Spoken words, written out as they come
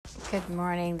Good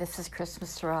morning. This is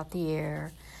Christmas Throughout the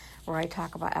Year, where I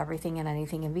talk about everything and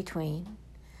anything in between.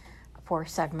 4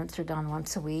 segments are done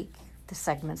once a week. The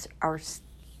segments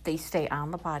they stay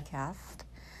on the podcast.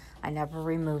 I never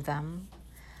remove them.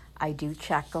 I do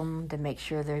check them to make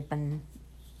sure they've been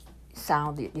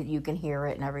sound that you can hear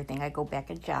it and everything. I go back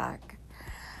and check.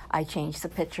 I changed the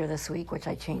picture this week, which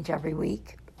I change every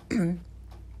week. Today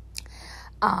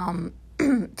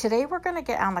we're going to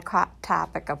get on the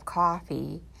topic of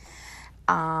coffee.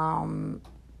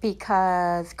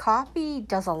 Because coffee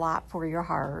does a lot for your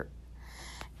heart,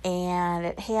 and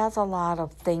it has a lot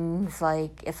of things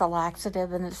like it's a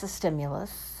laxative and it's a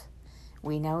stimulus.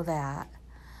 We know that.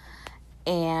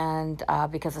 And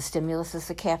because the stimulus is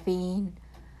the caffeine,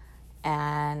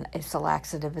 and it's a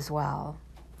laxative as well.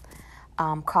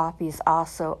 Coffee is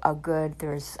also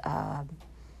there's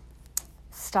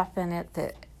stuff in it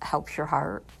that helps your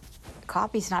heart.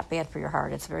 Coffee's not bad for your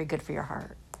heart. It's very good for your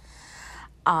heart.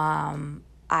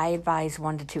 I advise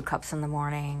 1 to 2 cups in the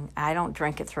morning. I don't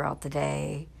drink it throughout the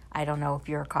day. I don't know if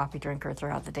you're a coffee drinker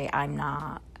throughout the day. I'm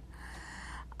not.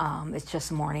 It's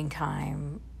just morning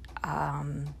time.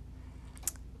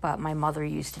 But my mother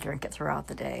used to drink it throughout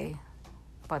the day.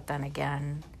 But then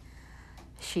again,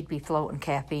 she'd be floating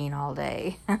caffeine all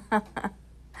day.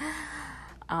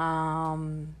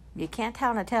 You can't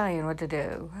tell an Italian what to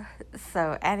do.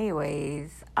 So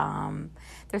anyways,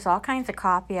 there's all kinds of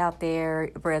coffee out there,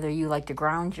 whether you like to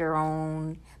ground your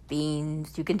own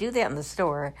beans. You can do that in the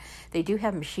store. They do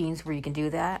have machines where you can do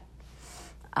that.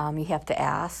 You have to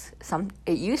ask.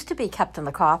 It used to be kept in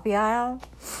the coffee aisle,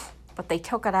 but they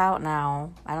took it out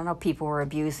now. I don't know if people were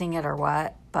abusing it or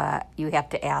what, but you have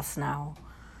to ask now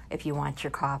if you want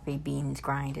your coffee beans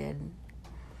grinded.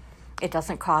 It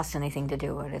doesn't cost anything to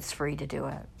do it. It's free to do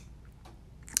it.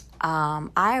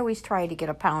 I always try to get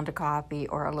a pound of coffee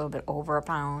or a little bit over a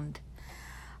pound.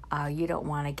 You don't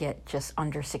want to get just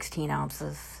under 16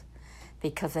 ounces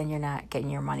because then you're not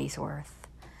getting your money's worth.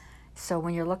 So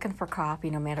when you're looking for coffee,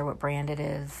 no matter what brand it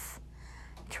is,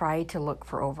 try to look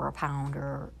for over a pound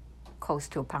or close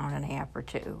to 1.5 pounds or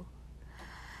 2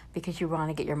 because you want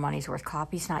to get your money's worth.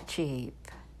 Coffee's not cheap.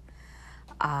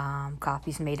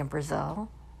 Coffee's made in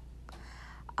Brazil.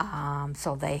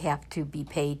 So they have to be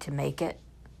paid to make it.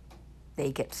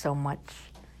 They get so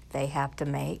much they have to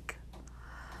make.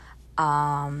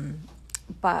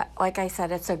 But like I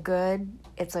said, it's a good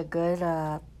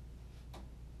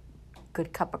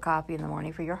cup of coffee in the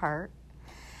morning for your heart.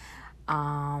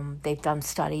 They've done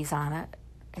studies on it.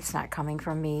 It's not coming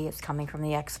from me. It's coming from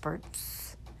the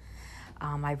experts.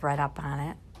 I've read up on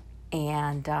it.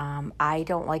 And I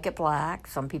don't like it black.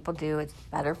 Some people do. It's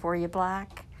better for you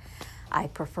black. I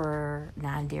prefer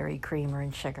non-dairy creamer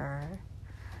and sugar.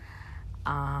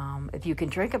 If you can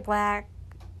drink it black,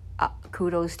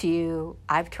 kudos to you.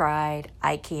 I've tried.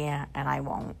 I can't, and I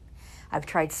won't. I've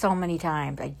tried so many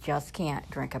times. I just can't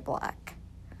drink it black.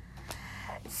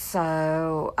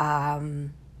 So I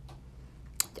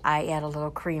add a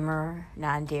little creamer,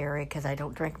 non-dairy, because I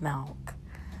don't drink milk,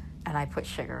 and I put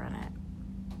sugar in it.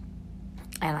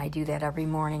 And I do that every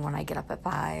morning when I get up at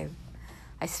 5.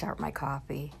 I start my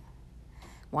coffee.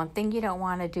 One thing you don't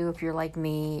want to do if you're like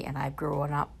me, and I've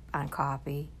grown up on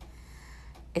coffee,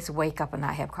 is wake up and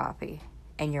not have coffee,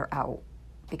 and you're out,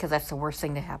 because that's the worst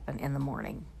thing to happen in the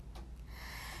morning.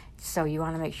 So you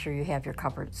want to make sure you have your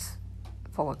cupboards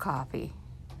full of coffee,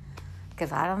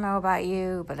 because I don't know about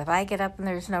you, but if I get up and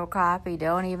there's no coffee,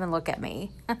 don't even look at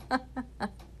me.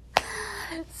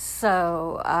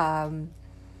 So,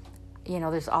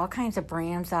 there's all kinds of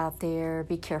brands out there.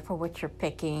 Be careful what you're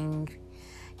picking.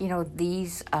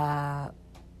 These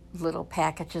little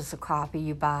packages of coffee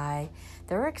you buy,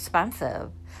 they're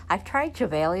expensive. I've tried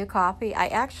Gevalia coffee. I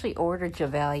actually ordered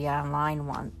Gevalia online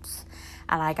once,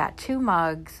 and I got 2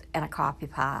 mugs and a coffee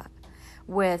pot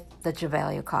with the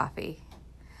Gevalia coffee.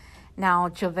 Now,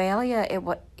 Gevalia,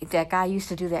 that guy used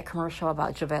to do that commercial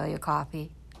about Gevalia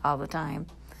coffee all the time.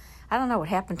 I don't know what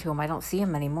happened to him. I don't see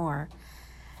him anymore.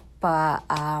 But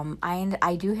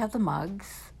I do have the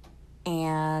mugs,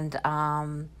 and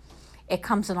it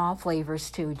comes in all flavors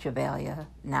too, Gevalia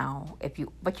now.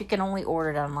 But you can only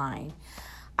order it online.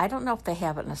 I don't know if they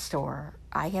have it in a store.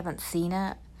 I haven't seen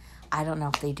it. I don't know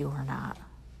if they do or not.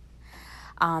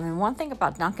 And one thing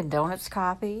about Dunkin' Donuts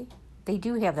coffee, they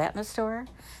do have that in the store,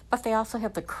 but they also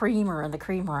have the creamer in the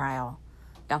creamer aisle.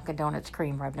 Dunkin' Donuts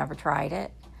creamer. I've never tried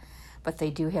it, but they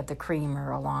do have the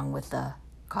creamer along with the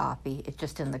coffee. It's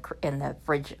just in the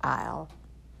fridge aisle.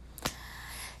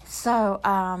 So,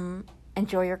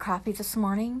 enjoy your coffee this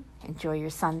morning. Enjoy your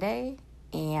Sunday.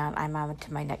 And I'm on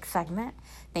to my next segment.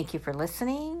 Thank you for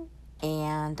listening,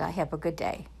 and have a good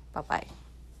day. Bye-bye.